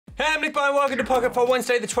Hey, I'm NichBoy and welcome to Pocket for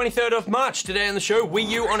Wednesday the 23rd of March. Today on the show, Wii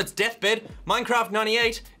U on its deathbed, Minecraft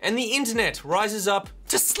 98, and the internet rises up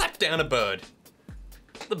to slap down a bird.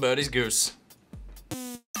 The bird is Goose.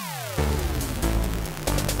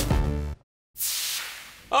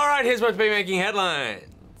 Alright, here's what's been making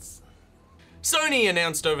headlines. Sony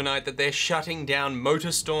announced overnight that they're shutting down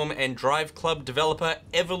MotorStorm and Drive Club developer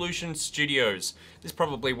Evolution Studios. This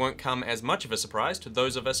probably won't come as much of a surprise to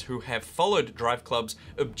those of us who have followed Drive Club's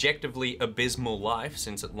objectively abysmal life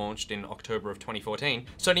since it launched in October of 2014.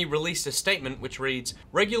 Sony released a statement which reads,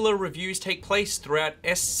 "Regular reviews take place throughout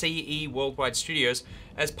SCE Worldwide Studios.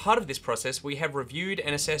 As part of this process, we have reviewed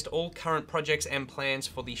and assessed all current projects and plans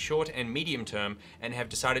for the short and medium term and have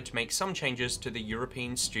decided to make some changes to the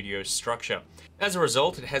European studio structure. As a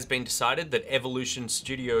result, it has been decided that Evolution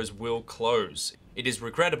Studios will close. It is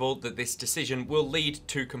regrettable that this decision will lead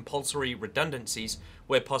to compulsory redundancies.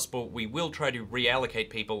 Where possible, we will try to reallocate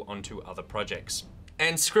people onto other projects."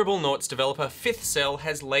 And Scribblenauts developer Fifth Cell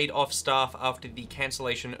has laid off staff after the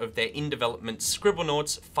cancellation of their in-development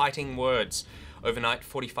Scribblenauts Fighting Words. Overnight,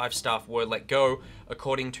 45 staff were let go.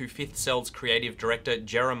 According to Fifth Cell's creative director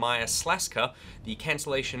Jeremiah Slaska, the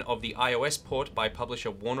cancellation of the iOS port by publisher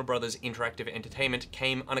Warner Bros. Interactive Entertainment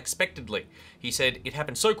came unexpectedly. He said, "It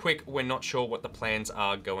happened so quick, we're not sure what the plans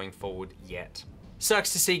are going forward yet."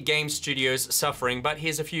 Sucks to see game studios suffering, but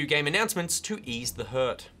here's a few game announcements to ease the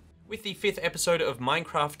hurt. With the 5th episode of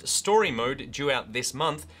Minecraft Story Mode due out this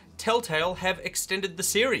month, Telltale have extended the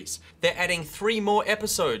series. They're adding 3 more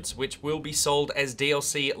episodes, which will be sold as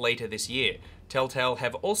DLC later this year. Telltale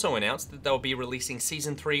have also announced that they'll be releasing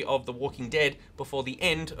Season 3 of The Walking Dead before the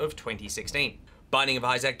end of 2016. Binding of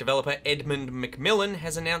Isaac developer Edmund McMillan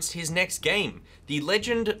has announced his next game. The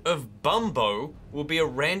Legend of Bumbo will be a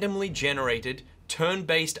randomly generated,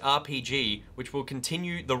 turn-based RPG, which will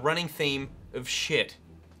continue the running theme of shit.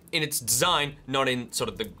 In its design, not in sort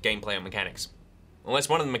of the gameplay or mechanics. Unless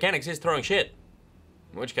one of the mechanics is throwing shit.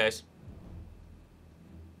 In which case.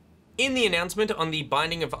 In the announcement on the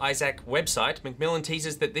Binding of Isaac website, Macmillan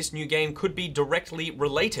teases that this new game could be directly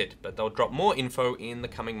related, but they'll drop more info in the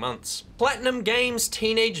coming months. Platinum Games'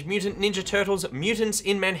 Teenage Mutant Ninja Turtles Mutants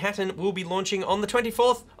in Manhattan will be launching on the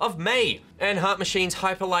 24th of May. And Heart Machine's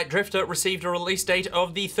Hyperlight Drifter received a release date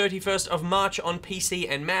of the 31st of March on PC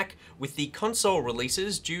and Mac, with the console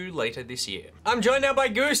releases due later this year. I'm joined now by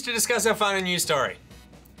Goose to discuss our final news story.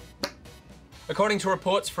 According to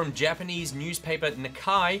reports from Japanese newspaper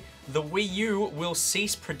Nikkei, the Wii U will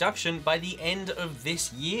cease production by the end of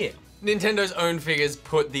this year. Nintendo's own figures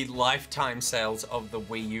put the lifetime sales of the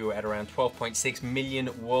Wii U at around 12.6 million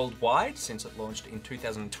worldwide since it launched in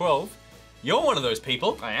 2012. You're one of those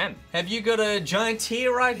people. I am. Have you got a giant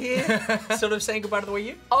tear right here, sort of saying goodbye to the Wii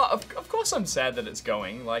U? Oh, of course I'm sad that it's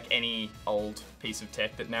going, like any old piece of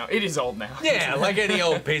tech that now, it is old now. Yeah, like any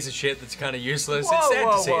old piece of shit that's kind of useless. It's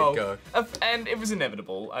sad to see it go. And it was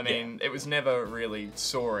inevitable. I mean, it was never really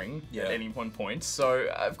soaring at any one point, so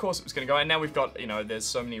of course it was going to go. And now we've got, you know, there's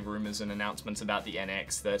so many rumors and announcements about the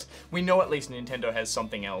NX that we know at least Nintendo has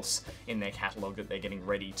something else in their catalog that they're getting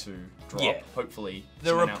ready to drop, hopefully.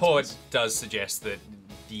 The report does suggest that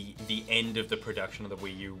the end of the production of the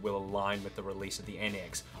Wii U will align with the release of the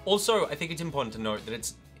NX. Also, I think it's important to note that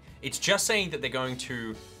it's just saying that they're going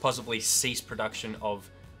to possibly cease production of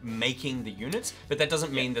making the units, but that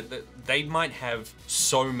doesn't mean that they might have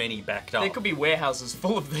so many backed up. There could be warehouses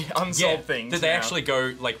full of the unsold things. That they actually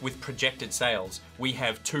go, like, with projected sales, we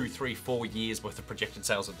have 2, 3, 4 years worth of projected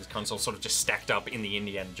sales of this console sort of just stacked up in the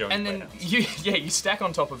Indiana Jones and then you stack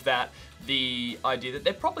on top of that the idea that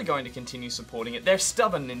they're probably going to continue supporting it. They're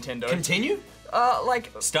stubborn, Nintendo. Continue?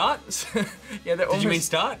 Start? Yeah, they're Did you mean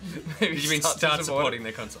start? Did you mean start supporting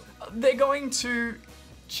their console? They're going to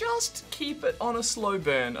just keep it on a slow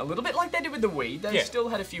burn a little bit like they did with the Wii. They still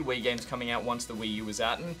had a few Wii games coming out once the Wii U was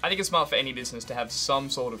out, and I think it's smart for any business to have some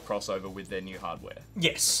sort of crossover with their new hardware.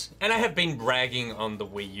 Yes, and I have been bragging on the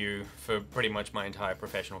Wii U for pretty much my entire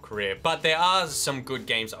professional career, but there are some good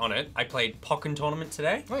games on it. I played Pokken Tournament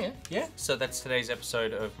today. Oh yeah? Yeah, so that's today's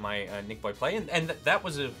episode of my NichBoy Play, and that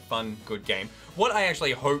was a fun, good game. What I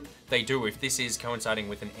actually hope they do, if this is coinciding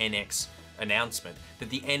with an NX announcement, that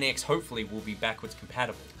the NX hopefully will be backwards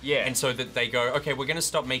compatible. Yeah. And so that they go, okay, we're gonna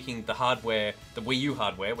stop making the hardware, the Wii U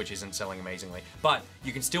hardware, which isn't selling amazingly, but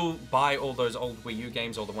you can still buy all those old Wii U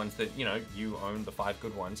games, all the ones that, you know, you own, the 5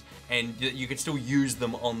 good ones, and you can still use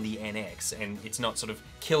them on the NX, and it's not sort of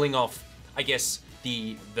killing off, I guess,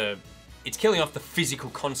 the it's killing off the physical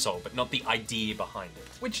console, but not the idea behind it.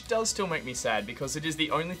 Which does still make me sad, because it is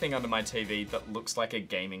the only thing under my TV that looks like a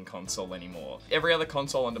gaming console anymore. Every other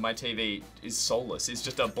console under my TV is soulless, it's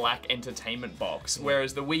just a black entertainment box,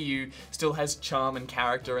 whereas the Wii U still has charm and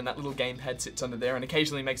character, and that little gamepad sits under there and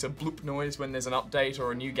occasionally makes a bloop noise when there's an update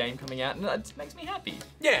or a new game coming out, and it makes me happy.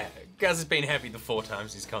 Yeah, Gaz has been happy the 4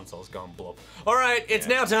 times his console's gone bloop. Alright, it's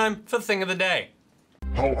now time for the thing of the day.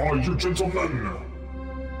 How are you, gentlemen?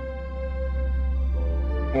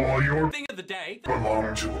 All your Thing of the day.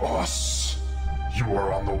 belong to us. You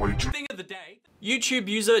are on the way to Thing of the day. YouTube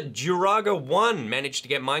user Duraga1 managed to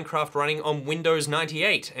get Minecraft running on Windows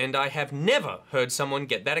 98, and I have never heard someone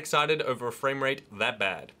get that excited over a frame rate that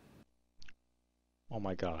bad. Oh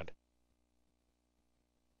my god.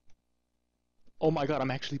 Oh my god,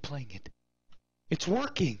 I'm actually playing it. It's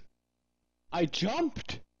working! I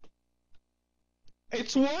jumped!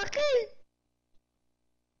 It's working!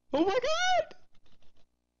 Oh my god!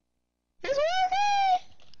 It's working!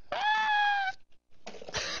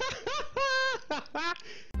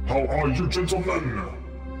 How are you, gentlemen?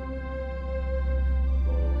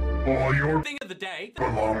 All your Thing of the day.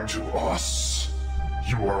 belong to us.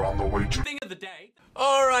 You are on the way to Thing of the day.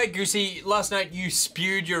 Alright, Goosey, last night you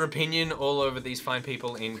spewed your opinion all over these fine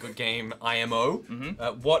people in Good Game IMO.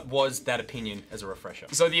 What was that opinion as a refresher?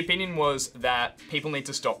 So the opinion was that people need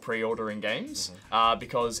to stop pre-ordering games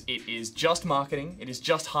because it is just marketing, it is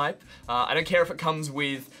just hype. I don't care if it comes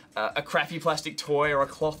with a crappy plastic toy or a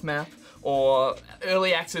cloth map, or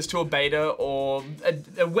early access to a beta, or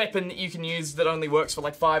a weapon that you can use that only works for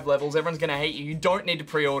like 5 levels. Everyone's gonna hate you. You don't need to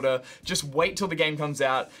pre-order. Just wait till the game comes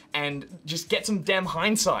out and just get some damn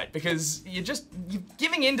hindsight, because you're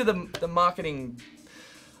giving into the marketing.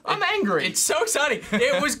 I'm angry. It's so exciting.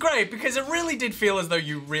 It was great because it really did feel as though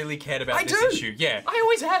you really cared about this issue. Yeah. I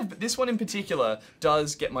always have, but this one in particular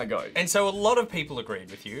does get my goat. And so a lot of people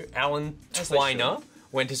agreed with you. Alan As they Twiner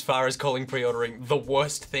went as far as calling pre-ordering the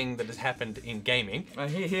worst thing that has happened in gaming.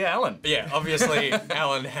 Here, Alan. Yeah, obviously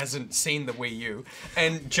Alan hasn't seen the Wii U.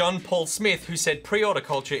 And John Paul Smith, who said pre-order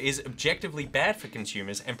culture is objectively bad for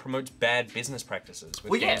consumers and promotes bad business practices,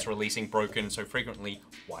 with games releasing broken so frequently,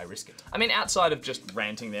 why risk it? I mean, outside of just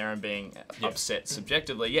ranting there and being upset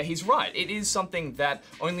subjectively, yeah, he's right. It is something that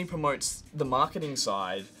only promotes the marketing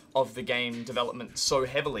side of the game development so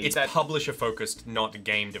heavily. It's publisher focused, not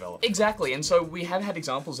game development. Exactly, and so we have had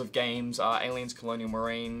examples of games, Aliens Colonial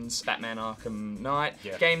Marines, Batman Arkham Knight,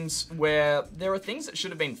 games where there are things that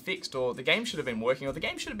should have been fixed, or the game should have been working, or the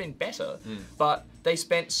game should have been better, but they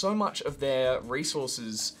spent so much of their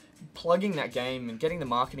resources plugging that game and getting the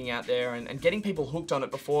marketing out there and getting people hooked on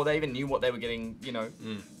it before they even knew what they were getting, you know,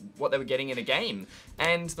 what they were getting in a game.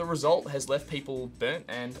 And the result has left people burnt,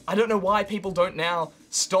 and I don't know why people don't now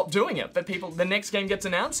stop doing it, but the next game gets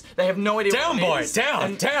announced, they have no idea down, what it boy, is.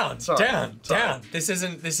 down, down, Sorry. down. This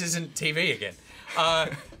isn't TV again.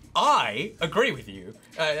 I agree with you.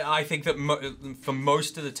 I think that for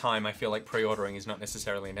most of the time, I feel like pre-ordering is not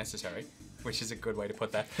necessarily necessary, which is a good way to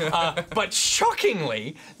put that. But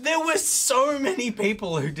shockingly, there were so many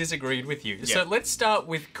people who disagreed with you. So let's start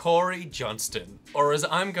with Corey Johnston, or as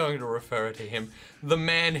I'm going to refer to him, the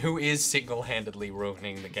man who is single-handedly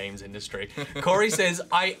ruining the games industry. Corey says,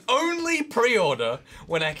 I only pre-order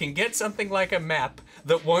when I can get something like a map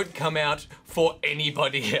that won't come out for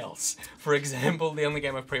anybody else. For example, the only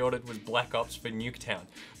game I pre-ordered was Black Ops for Nuketown.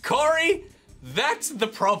 Corey, that's the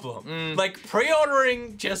problem. Like,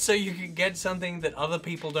 pre-ordering just so you can get something that other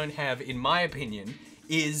people don't have, in my opinion,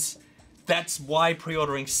 that's why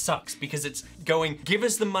pre-ordering sucks, because it's going, give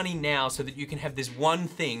us the money now so that you can have this one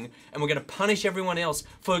thing, and we're gonna punish everyone else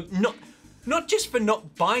for not just for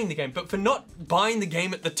not buying the game, but for not buying the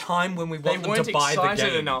game at the time when we want them to buy the game. They weren't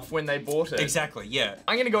excited enough when they bought it. Exactly, yeah.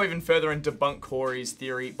 I'm gonna go even further and debunk Corey's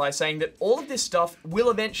theory by saying that all of this stuff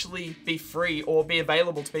will eventually be free or be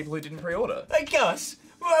available to people who didn't pre-order. Hey, Gus,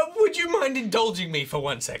 would you mind indulging me for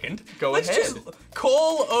 1 second? Let's ahead. Just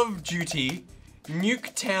Call of Duty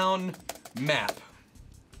Nuketown map.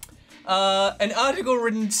 An article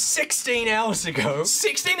written 16 hours ago.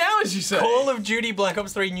 16 hours, you say? Call of Duty Black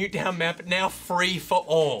Ops 3 Nuketown map now free for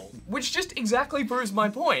all. Which just exactly proves my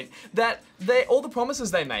point, that all the promises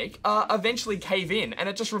they make eventually cave in, and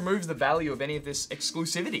it just removes the value of any of this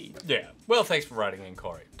exclusivity. Yeah. Well, thanks for writing in,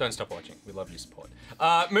 Corey. Don't stop watching. We love your support.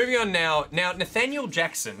 Moving on now. Now, Nathaniel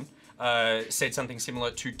Jackson said something similar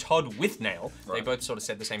to Todd Withnail. Right. They both sort of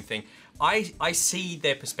said the same thing. I see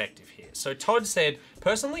their perspective here. So Todd said,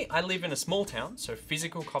 personally, I live in a small town, so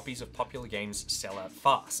physical copies of popular games sell out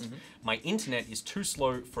fast. My internet is too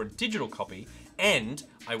slow for a digital copy, and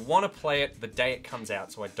I want to play it the day it comes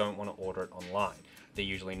out, so I don't want to order it online. they're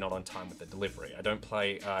usually not on time with the delivery. I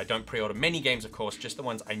don't pre-order many games, of course, just the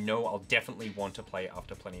ones I know I'll definitely want to play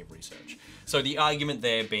after plenty of research. So the argument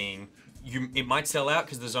there being, it might sell out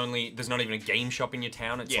because there's not even a game shop in your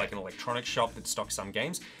town. It's like an electronics shop that stocks some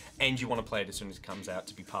games, and you want to play it as soon as it comes out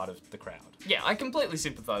to be part of the crowd. Yeah, I completely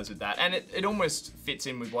sympathise with that, and it almost fits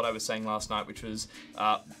in with what I was saying last night, which was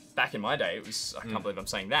back in my day, it was, I can't believe I'm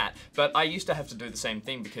saying that, but I used to have to do the same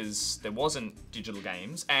thing because there wasn't digital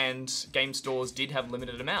games and game stores did have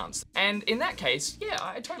limited amounts. And in that case, yeah,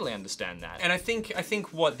 I totally understand that. And I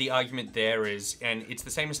think what the argument there is, and it's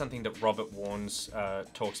the same as something that Robert Warnes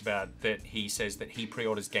talks about, that he says that he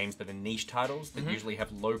pre-orders games that are niche titles that usually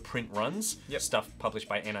have low print runs, stuff published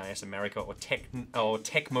by NIS America or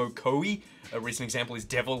Tecmo Koei. A recent example is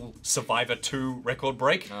Devil Survivor 2 Record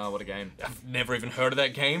Break. Oh, what a game. I've never even heard of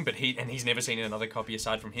that game, but he's never seen another copy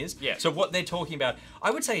aside from his. Yeah. So what they're talking about, I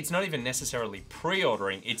would say it's not even necessarily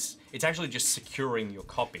pre-ordering, it's actually just securing your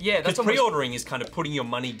copy. Yeah, that's because pre-ordering is kind of putting your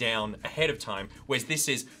money down ahead of time, whereas this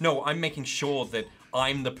is, no, I'm making sure that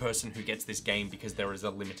I'm the person who gets this game because there is a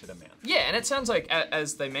limited amount. Yeah, and it sounds like,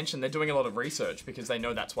 as they mentioned, they're doing a lot of research because they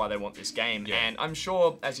know that's why they want this game. Yeah. And I'm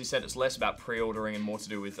sure, as you said, it's less about pre-ordering and more to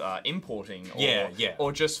do with importing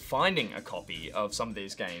or just finding a copy of some of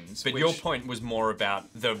these games. But your point was more about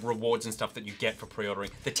the rewards and stuff that you get for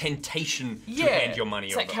pre-ordering, the temptation to hand your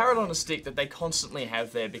money over. It's that carrot on a stick that they constantly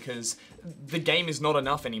have there because the game is not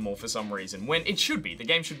enough anymore for some reason, when it should be. The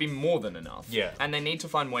game should be more than enough. Yeah. And they need to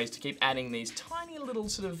find ways to keep adding these tiny little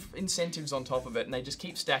sort of incentives on top of it, and they just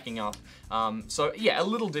keep stacking up. So yeah, a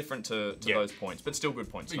little different to those points, but still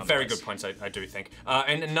good points. Very good points, I do think.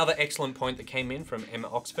 And another excellent point that came in from Emma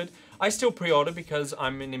Oxford. I still pre-order because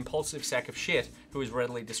I'm an impulsive sack of shit who is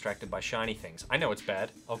readily distracted by shiny things. I know it's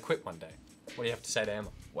bad. I'll quit one day. What do you have to say to Emma?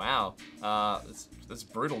 Wow, that's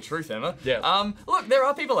brutal truth, Emma. Yeah. Look, there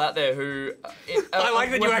are people out there who. I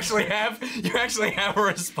like that you actually have a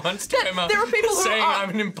response to Emma. There are people who saying are, I'm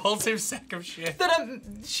an impulsive sack of shit. That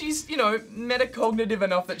she's metacognitive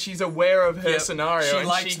enough that she's aware of her scenario. She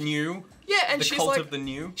likes new. Yeah, and the she's cult like, of the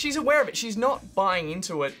new. She's aware of it. She's not buying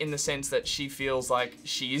into it in the sense that she feels like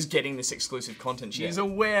she is getting this exclusive content. She is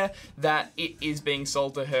aware that it is being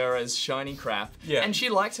sold to her as shiny crap. Yeah. And she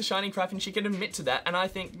likes the shiny crap, and she can admit to that. And I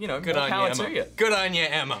think, good more power to you. Good on you,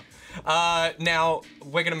 Emma. Now,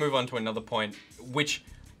 we're going to move on to another point, which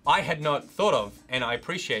I had not thought of, and I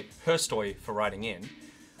appreciate her story for writing in.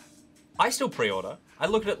 I still pre-order. I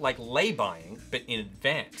look at it like lay buying, but in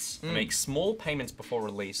advance. I make small payments before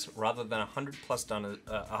release rather than $100 plus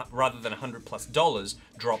dollars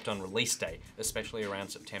dropped on release day, especially around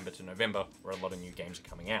September to November, where a lot of new games are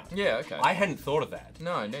coming out. Yeah, okay. I hadn't thought of that.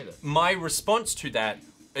 No, neither. My response to that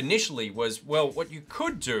initially was, well, what you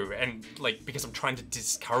could do, and because I'm trying to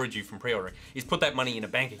discourage you from pre-ordering, is put that money in a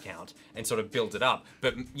bank account and sort of build it up.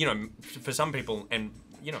 But, for some people, and,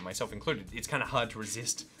 myself included, it's kind of hard to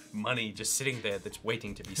resist money just sitting there that's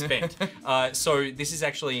waiting to be spent. So this is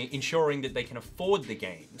actually ensuring that they can afford the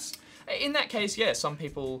games. In that case, yeah, some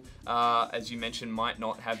people, as you mentioned, might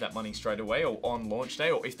not have that money straight away or on launch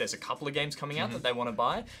day, or if there's a couple of games coming out that they want to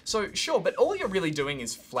buy. So sure, but all you're really doing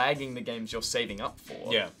is flagging the games you're saving up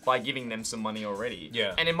for by giving them some money already.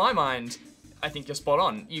 Yeah. And in my mind, I think you're spot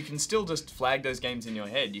on. You can still just flag those games in your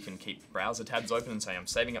head. You can keep browser tabs open and say, I'm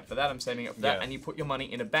saving up for that, I'm saving up for that, and you put your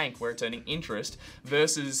money in a bank where it's earning interest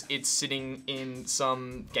versus it's sitting in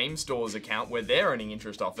some game store's account where they're earning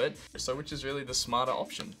interest off it. So which is really the smarter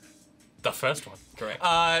option. The first one. Correct.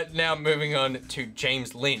 Now moving on to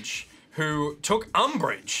James Lynch, who took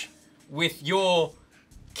umbrage with your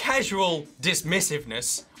casual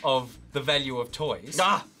dismissiveness of the value of toys.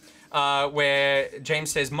 Where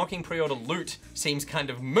James says mocking pre-order loot seems kind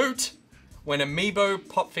of moot when amiibo,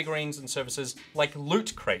 pop figurines, and services like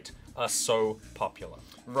Loot Crate are so popular.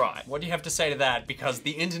 Right. What do you have to say to that? Because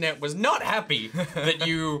the internet was not happy that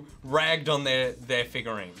you ragged on their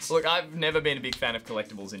figurines. Look, I've never been a big fan of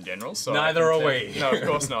collectibles in general, so neither are we. No, of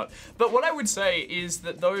course not. But what I would say is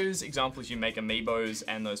that those examples you make, amiibos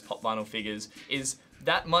and those pop vinyl figures, is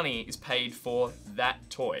that money is paid for that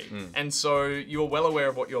toy. And so you're well aware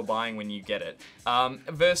of what you're buying when you get it.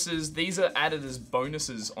 Versus these are added as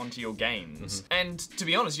bonuses onto your games. And to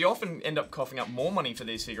be honest, you often end up coughing up more money for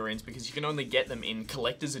these figurines because you can only get them in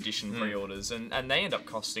collector's edition pre-orders, and they end up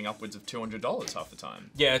costing upwards of $200 half the time.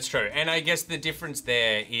 Yeah, it's true. And I guess the difference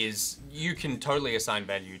there is you can totally assign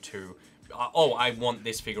value to, oh, I want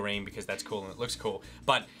this figurine because that's cool and it looks cool.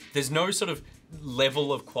 But there's no sort of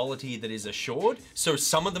level of quality that is assured. So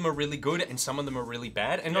some of them are really good and some of them are really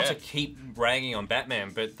bad. And not to keep bragging on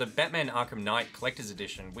Batman, but the Batman Arkham Knight Collector's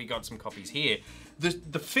Edition, we got some copies here.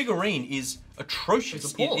 the figurine is atrocious.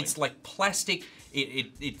 It's appalling. It's like plastic.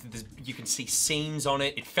 You can see seams on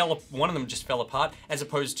it. One of them just fell apart, as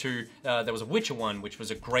opposed to there was a Witcher one, which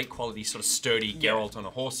was a great quality, sort of sturdy Geralt on a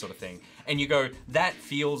horse sort of thing. And you go, that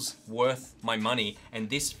feels worth my money, and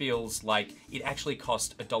this feels like it actually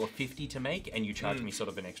cost $1.50 to make, and you charge me sort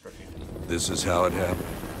of an extra $50. This is how it happened.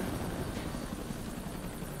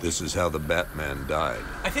 This is how the Batman died.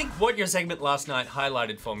 I think what your segment last night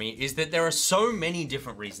highlighted for me is that there are so many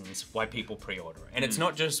different reasons why people pre-order. And it's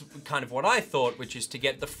not just kind of what I thought, which is to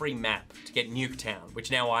get the free map, to get Nuketown, which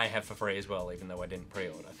now I have for free as well, even though I didn't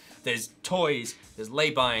pre-order. There's toys, there's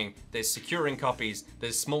lay-buying, there's securing copies,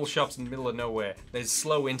 there's small shops in the middle of nowhere, there's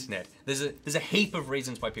slow internet. There's a heap of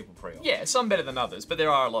reasons why people pre-order. Yeah, some better than others, but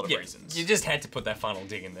there are a lot of reasons. You just had to put that final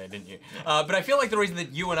dig in there, didn't you? But I feel like the reason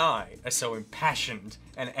that you and I are so impassioned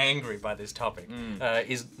and angry by this topic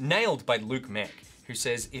is nailed by Luke Meck, who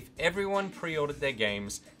says, if everyone pre-ordered their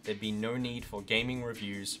games, there'd be no need for gaming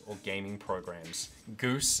reviews or gaming programs.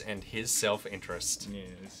 Goose and his self-interest.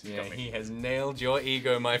 Yes, Yeah, he has nailed your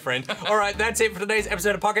ego, my friend. All right, that's it for today's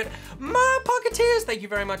episode of Pocket. My Pocketeers, thank you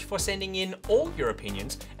very much for sending in all your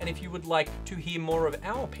opinions. And if you would like to hear more of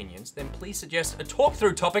our opinions, then please suggest a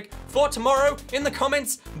talk-through topic for tomorrow in the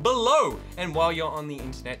comments below. And while you're on the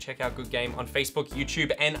internet, check out Good Game on Facebook,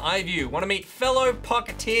 YouTube, and iView. Want to meet fellow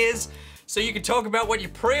Pocketeers so you can talk about what you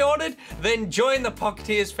pre-ordered? Then join the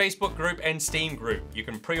Pocketeers Facebook group and Steam group. You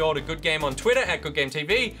can pre-order Good Game on Twitter at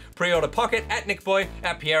GoodGameTV, pre-order Pocket at NichBoy,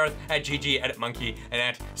 at Pierreth, at GG, at Monkey, and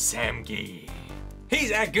at Samgy. He's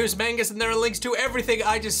at Goose Mangus, and there are links to everything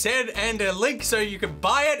I just said, and a link so you can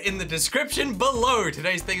buy it in the description below.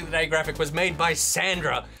 Today's Thing of the Day graphic was made by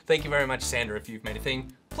Sandra. Thank you very much, Sandra. If you've made a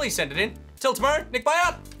thing, please send it in. Till tomorrow, NichBoy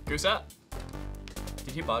out. Goose out.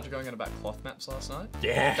 Did you hear Barger going on about cloth maps last night?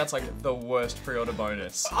 Yeah. That's like the worst pre-order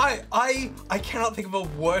bonus. I cannot think of a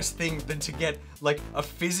worse thing than to get like a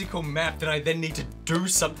physical map that I then need to do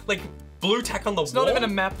something like blue tack on the wall. It's not even a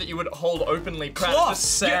map that you would hold openly. Cloth.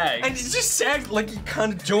 Just sag. Yeah, and it's just sag like you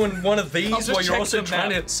kind of doing one of these while you're also trying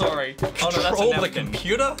to control the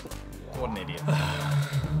computer. What an idiot.